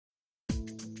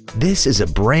This is a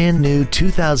brand new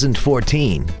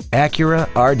 2014 Acura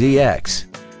RDX.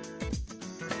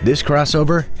 This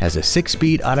crossover has a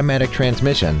 6-speed automatic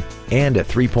transmission and a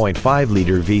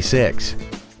 3.5-liter V6.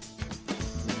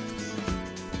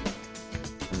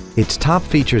 Its top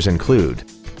features include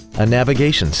a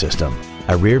navigation system,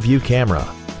 a rear-view camera,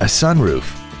 a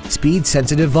sunroof,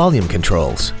 speed-sensitive volume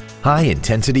controls,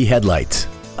 high-intensity headlights,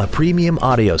 a premium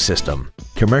audio system,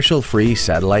 commercial-free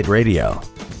satellite radio,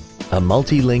 a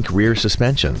multi-link rear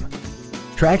suspension,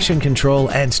 traction control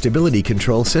and stability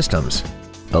control systems,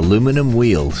 aluminum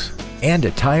wheels, and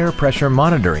a tire pressure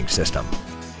monitoring system.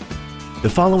 The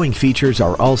following features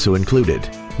are also included: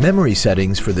 memory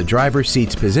settings for the driver's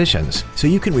seat's positions so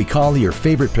you can recall your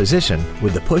favorite position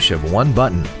with the push of one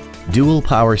button, dual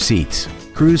power seats,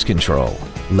 cruise control,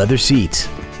 leather seats,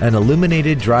 an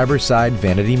illuminated driver's side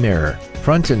vanity mirror,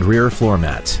 front and rear floor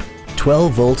mats,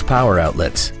 12-volt power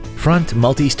outlets, front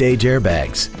multi-stage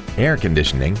airbags, air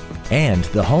conditioning, and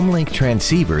the HomeLink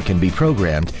transceiver can be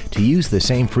programmed to use the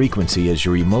same frequency as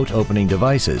your remote opening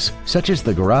devices, such as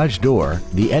the garage door,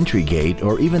 the entry gate,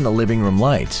 or even the living room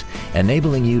lights,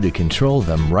 enabling you to control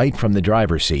them right from the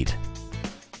driver's seat.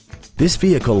 This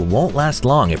vehicle won't last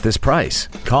long at this price.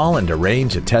 Call and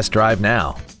arrange a test drive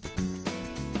now.